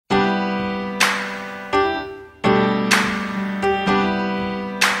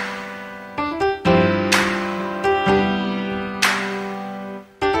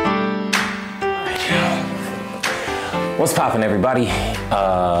What's poppin', everybody?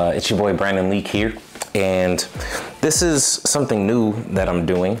 It's your boy Brandon Leake here, and this is something new that I'm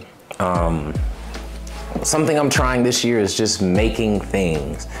doing. Something I'm trying this year is just making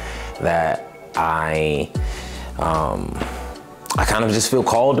things that I kind of just feel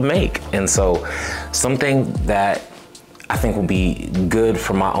called to make. And so something that I think will be good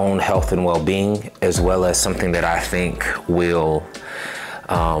for my own health and well-being, as well as something that I think will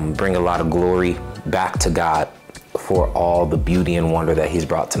bring a lot of glory back to God for all the beauty and wonder that he's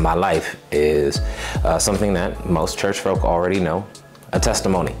brought to my life, is something that most church folk already know: a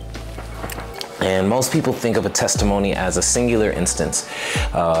testimony. And most people think of a testimony as a singular instance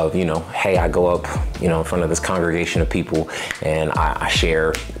of, hey, I go up, in front of this congregation of people and I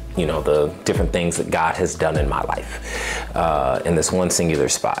share, the different things that God has done in my life in this one singular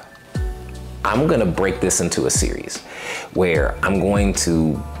spot. I'm gonna break this into a series where I'm going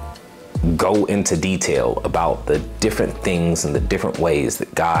to go into detail about the different things and the different ways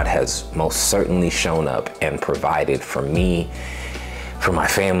that God has most certainly shown up and provided for me, for my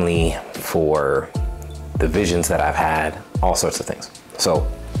family, for the visions that I've had, all sorts of things. So,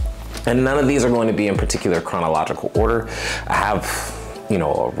 and none of these are going to be in particular chronological order. I have,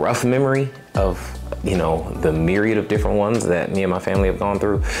 a rough memory of, the myriad of different ones that me and my family have gone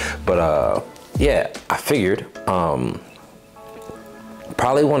through. But yeah, I figured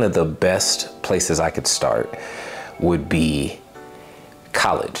probably one of the best places I could start would be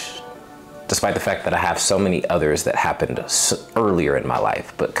college. Despite the fact that I have so many others that happened earlier in my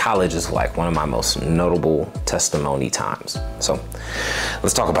life, but college is like one of my most notable testimony times. So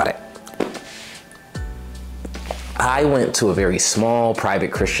let's talk about it. I went to a very small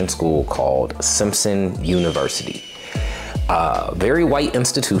private Christian school called Simpson University. Very white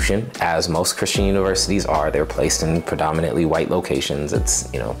institution, as most Christian universities are. They're placed in predominantly white locations. It's,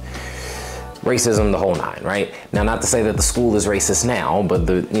 racism, the whole nine, right? Now, not to say that the school is racist now, but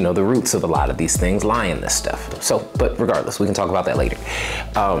the roots of a lot of these things lie in this stuff. So, but regardless, we can talk about that later.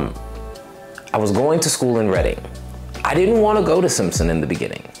 I was going to school in Reading. I didn't want to go to Simpson in the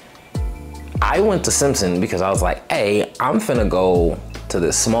beginning. I went to Simpson because I was like, hey, I'm finna go to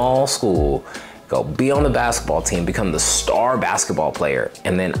this small school, go be on the basketball team, become the star basketball player,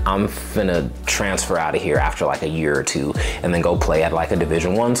 and then I'm finna transfer out of here after like a year or two and then go play at like a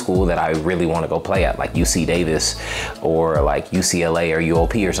Division I school that I really want to go play at, like UC Davis or like UCLA or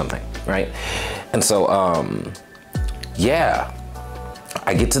UOP or something, right? And so, yeah,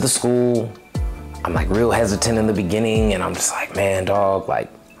 I get to the school. I'm like real hesitant in the beginning, and I'm just like, man, dog,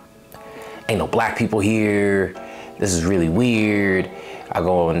 like, ain't no black people here. This is really weird. I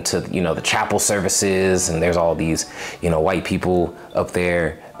go into, the chapel services, and there's all these, white people up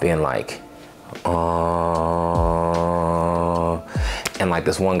there being like, and like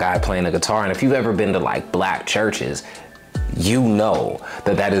this one guy playing a guitar. And if you've ever been to like black churches, you know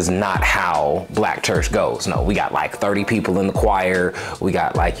that is not how black church goes. No, we got like 30 people in the choir. We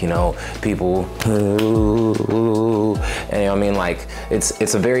got like, people, and like,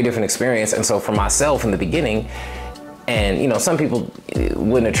 it's a very different experience. And so for myself in the beginning, and some people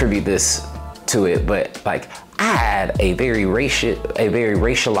wouldn't attribute this to it, but like I had a very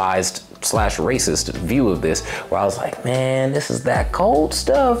racialized / racist view of this, where I was like, man, this is that cold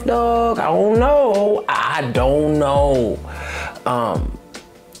stuff, dog. I don't know.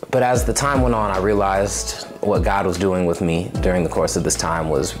 But as the time went on, I realized what God was doing with me during the course of this time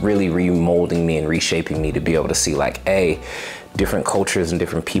was really remolding me and reshaping me to be able to see like, hey, different cultures and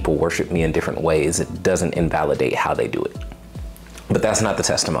different people worship me in different ways. It doesn't invalidate how they do it. But that's not the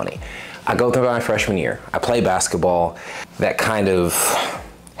testimony. I go through my freshman year. I play basketball. That kind of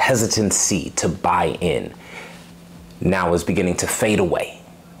hesitancy to buy in now is beginning to fade away.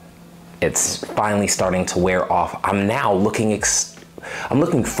 It's finally starting to wear off. I'm now looking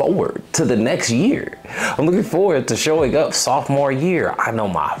forward to the next year. I'm looking forward to showing up sophomore year. I know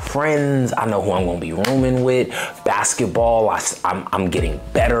my friends. I know who I'm gonna be rooming with. Basketball, I'm getting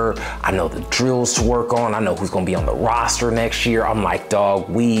better. I know the drills to work on. I know who's gonna be on the roster next year. I'm like, dog,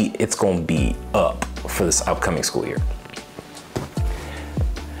 it's gonna be up for this upcoming school year.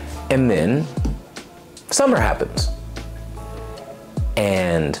 And then summer happens.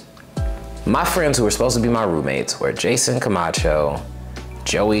 And my friends who were supposed to be my roommates were Jason Camacho,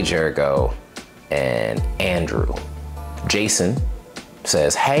 Joey Jergo, and Andrew. Jason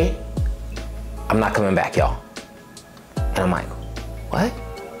says, hey, I'm not coming back, y'all. And I'm like, what?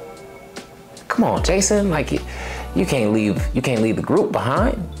 Come on, Jason, like you can't leave the group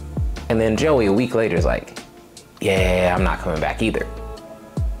behind. And then Joey a week later is like, yeah, I'm not coming back either.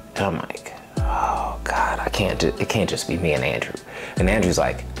 And I'm like, oh God, it can't just be me and Andrew. And Andrew's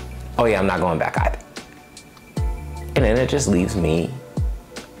like, oh yeah, I'm not going back either. And then it just leaves me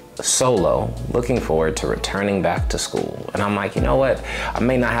solo, looking forward to returning back to school. And I'm like, you know what? I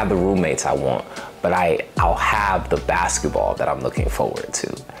may not have the roommates I want, but I'll have the basketball that I'm looking forward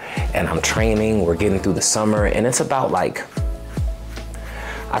to. And I'm training, we're getting through the summer, and it's about like,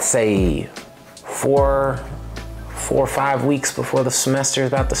 I'd say 4 or 5 weeks before the semester is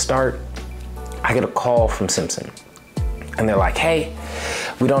about to start, I get a call from Simpson. And they're like, hey,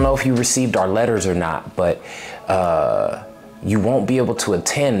 we don't know if you received our letters or not, but you won't be able to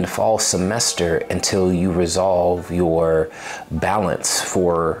attend fall semester until you resolve your balance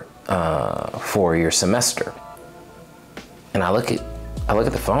for your semester. And I look at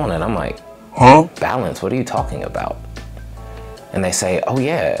the phone and I'm like, huh? Balance? What are you talking about? And they say, oh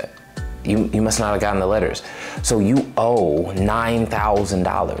yeah, you must not have gotten the letters. So you owe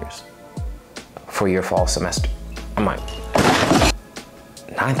 $9,000 for your fall semester. I'm like,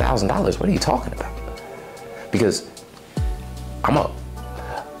 $9,000? What are you talking about? Because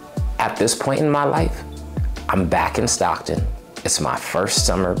at this point in my life, I'm back in Stockton. It's my first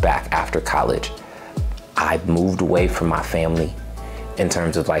summer back after college. I've moved away from my family in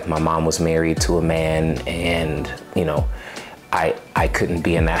terms of like my mom was married to a man, and you know, I couldn't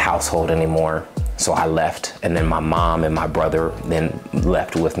be in that household anymore. So I left, and then my mom and my brother then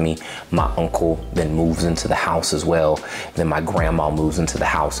left with me. My uncle then moves into the house as well. Then my grandma moves into the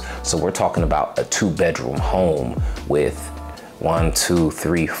house. So we're talking about a 2-bedroom home with 1, 2,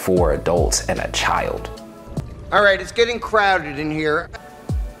 3, 4 adults and a child. All right, it's getting crowded in here.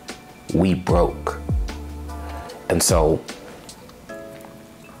 We broke. And so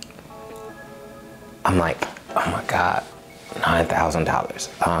I'm like, oh my God,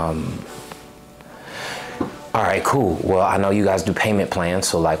 $9,000. All right, cool. Well, I know you guys do payment plans.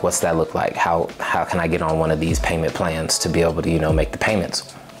 So like, what's that look like? How can I get on one of these payment plans to be able to, you know, make the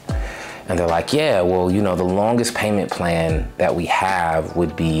payments? And they're like, yeah, well, you know, the longest payment plan that we have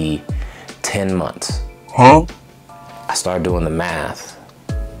would be 10 months. Huh? I started doing the math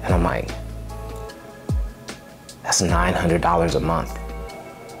and I'm like, that's $900 a month.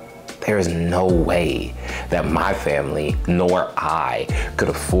 There is no way that my family nor I could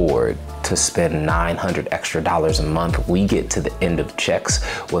afford to spend $900 extra a month. We get to the end of checks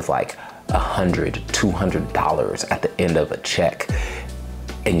with like $100, $200 at the end of a check.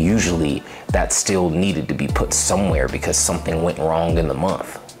 And usually that still needed to be put somewhere because something went wrong in the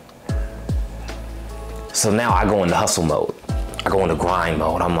month. So now I go into hustle mode. I go into grind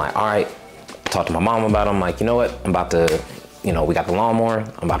mode. I'm like, all right, talk to my mom about it. I'm like, you know what? I'm about to, you know, we got the lawnmower.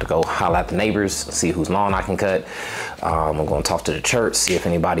 I'm about to go holler at the neighbors, see whose lawn I can cut. I'm going to talk to the church, see if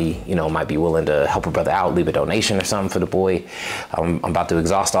anybody, you know, might be willing to help a brother out, leave a donation or something for the boy. I'm about to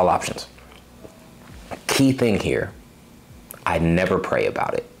exhaust all options. Key thing here, I never pray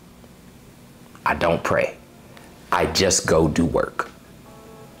about it. I don't pray. I just go do work.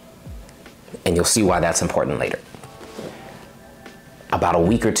 And you'll see why that's important later. About a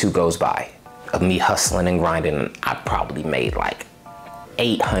week or two goes by of me hustling and grinding, and I probably made like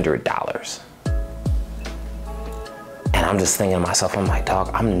 $800. And I'm just thinking to myself, I'm like, dog,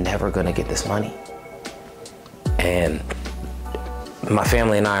 I'm never gonna get this money. And my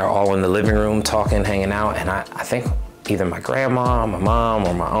family and I are all in the living room talking, hanging out, and I think either my grandma, my mom,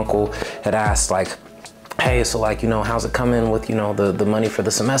 or my uncle had asked like, hey, so like, you know, how's it coming with, you know, the money for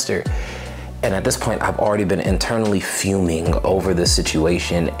the semester? And at this point, I've already been internally fuming over this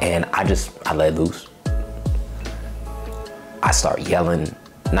situation, and I let loose. I start yelling,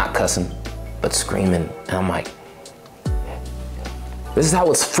 not cussing, but screaming. And I'm like, this is how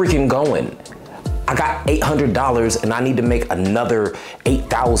it's freaking going. I got $800 and I need to make another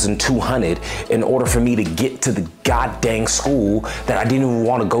 $8,200 in order for me to get to the goddamn school that I didn't even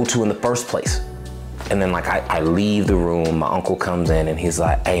want to go to in the first place. And then like I leave the room, my uncle comes in and he's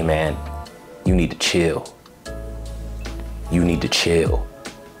like, hey man, you need to chill. You need to chill.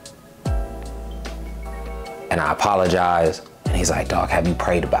 And I apologize. And he's like, dog, have you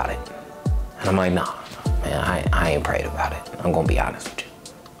prayed about it? And I'm like, nah, man, I ain't prayed about it. I'm gonna be honest with you.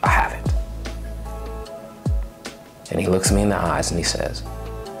 I haven't. And he looks me in the eyes and he says,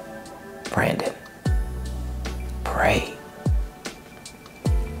 Brandon, pray.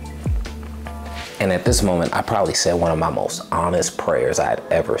 And at this moment, I probably said one of my most honest prayers I had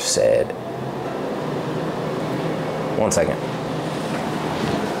ever said. 1 second.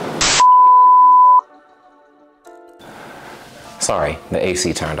 Sorry, the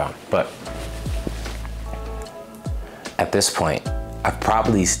AC turned on. But at this point, I'm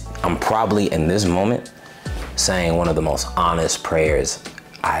probably in this moment saying one of the most honest prayers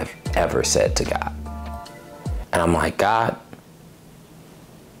I've ever said to God. And I'm like, God,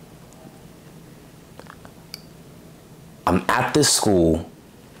 I'm at this school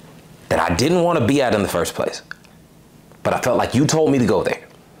that I didn't want to be at in the first place, but I felt like you told me to go there.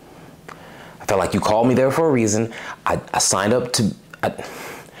 I felt like you called me there for a reason. I signed up to,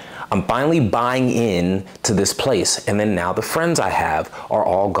 I'm finally buying in to this place. And then now the friends I have are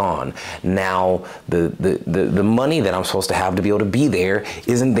all gone. Now the money that I'm supposed to have to be able to be there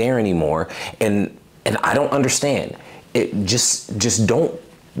isn't there anymore. And I don't understand. It just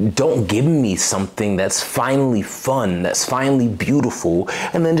don't give me something that's finally fun, that's finally beautiful,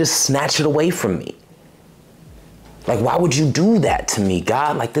 and then just snatch it away from me. Like, why would you do that to me,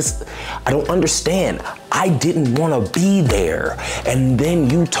 God? Like this, I don't understand. I didn't want to be there. And then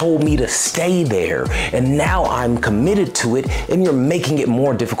you told me to stay there. And now I'm committed to it, and you're making it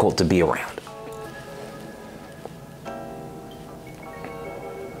more difficult to be around.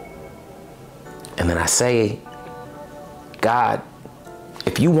 And then I say, God,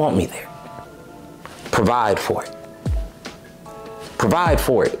 if you want me there, provide for it. Provide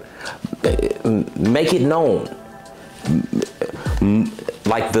for it. Make it known.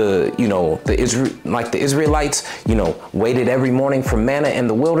 Like the Israelites, waited every morning for manna in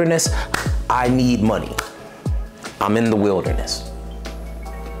the wilderness. I need money. I'm in the wilderness.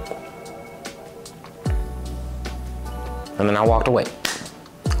 And then I walked away.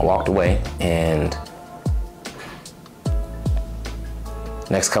 And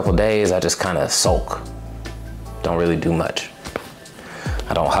next couple days, I just kind of sulk. Don't really do much.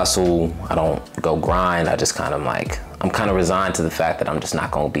 I don't hustle. I don't go grind. I just kind of I'm kind of resigned to the fact that I'm just not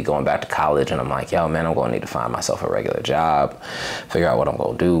going to be going back to college. And I'm like, yo, man, I'm going to need to find myself a regular job, figure out what I'm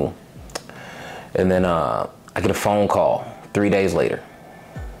going to do. And then I get a phone call 3 days later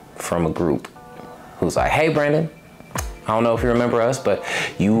from a group who's like, hey, Brandon, I don't know if you remember us, but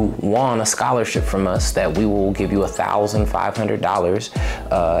you won a scholarship from us that we will give you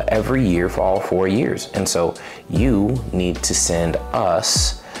 $1,500 every year for all 4 years. And so you need to send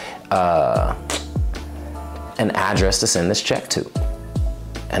us an address to send this check to.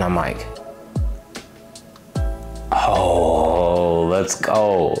 And I'm like, oh, let's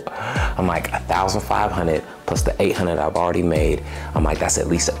go. I'm like, 1,500 plus the 800 I've already made. I'm like, that's at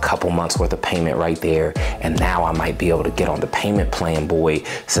least a couple months worth of payment right there. And now I might be able to get on the payment plan, boy,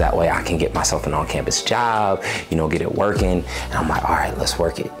 so that way I can get myself an on-campus job, get it working. And I'm like, all right, let's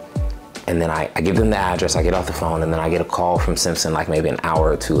work it. And then I give them the address, I get off the phone, and then I get a call from Simpson like maybe an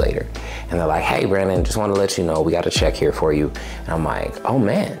hour or two later. And they're like, hey, Brandon, just want to let you know we got a check here for you. And I'm like, oh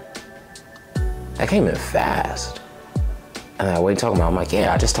man, that came in fast. And they're like, what are you talking about? I'm like,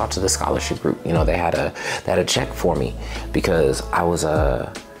 yeah, I just talked to the scholarship group. They had a check for me because I was,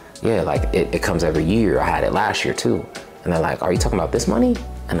 it comes every year. I had it last year too. And they're like, are you talking about this money?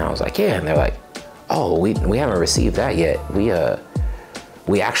 And I was like, yeah. And they're like, oh, we haven't received that yet.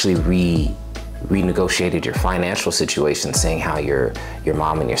 We actually renegotiated your financial situation, seeing how your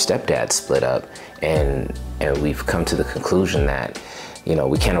mom and your stepdad split up, and we've come to the conclusion that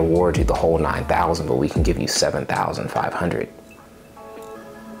we can't award you the whole 9,000, but we can give you 7,500.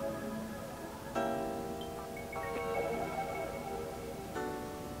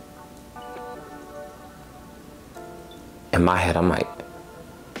 In my head, I'm like,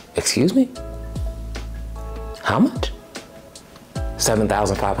 excuse me? How much?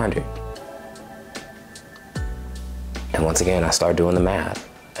 7,500. And once again, I start doing the math,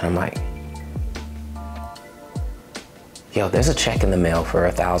 and I'm like, yo, there's a check in the mail for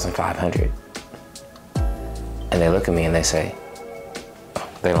 1,500. And they look at me and they say,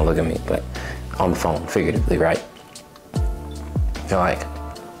 they don't look at me, but on the phone, figuratively, right? They're like,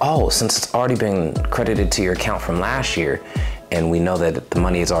 oh, since it's already been credited to your account from last year, and we know that the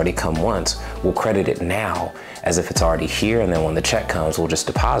money has already come once, we'll credit it now as if it's already here, and then when the check comes, we'll just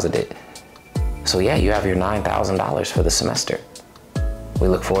deposit it. So yeah, you have your $9,000 for the semester. We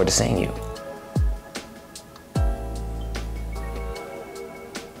look forward to seeing you.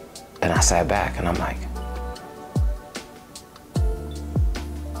 And I sat back and I'm like,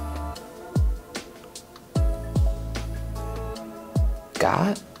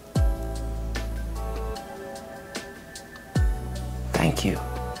 God, thank you.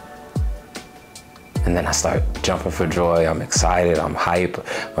 And then I start jumping for joy. I'm excited, I'm hype.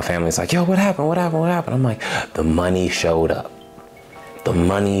 My family's like, yo, what happened? What happened? What happened? I'm like, the money showed up. The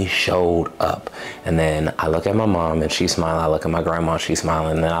money showed up. And then I look at my mom and she's smiling. I look at my grandma, she's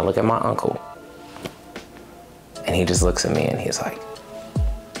smiling. And then I look at my uncle. And he just looks at me and he's like,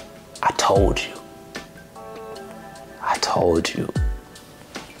 I told you. I told you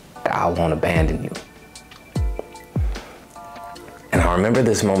that I won't abandon you. And I remember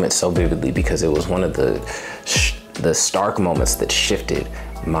this moment so vividly because it was one of the stark moments that shifted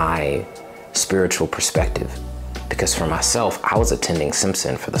my spiritual perspective. Because for myself, I was attending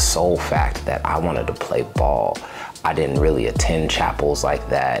Simpson for the sole fact that I wanted to play ball. I didn't really attend chapels like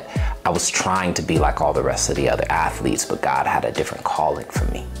that. I was trying to be like all the rest of the other athletes, but God had a different calling for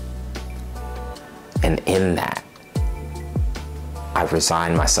me. And in that, I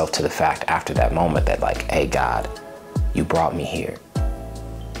resigned myself to the fact after that moment that like, hey God, you brought me here.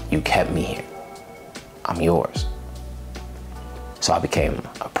 You kept me here. I'm yours. So I became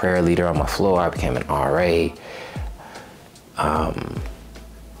a prayer leader on my floor. I became an RA.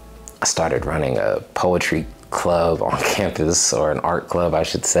 I started running a poetry club on campus, or an art club, I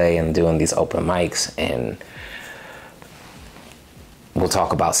should say, and doing these open mics. And we'll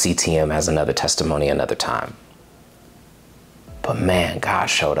talk about CTM as another testimony another time. But man, God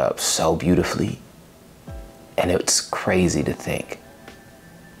showed up so beautifully. And it's crazy to think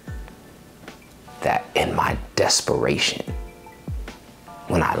that in my desperation,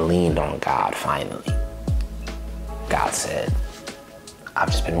 when I leaned on God finally, God said, I've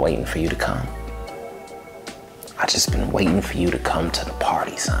just been waiting for you to come. I've just been waiting for you to come to the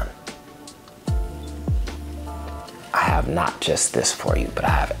party, son. I have not just this for you, but I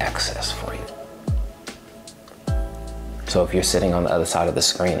have excess for you. So if you're sitting on the other side of the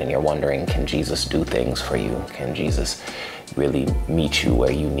screen and you're wondering, can Jesus do things for you? Can Jesus really meet you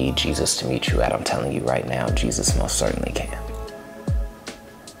where you need Jesus to meet you at? I'm telling you right now, Jesus most certainly can.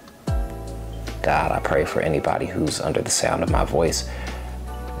 God, I pray for anybody who's under the sound of my voice,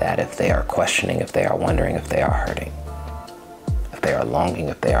 that if they are questioning, if they are wondering, if they are hurting, if they are longing,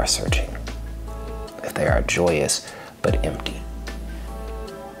 if they are searching, if they are joyous but empty,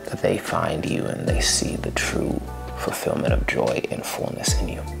 that they find you and they see the true fulfillment of joy and fullness in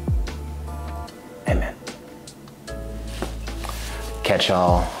you. Amen. Catch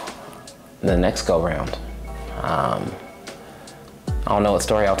y'all the next go round. I don't know what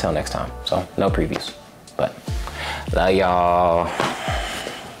story I'll tell next time, so no previews, but love y'all.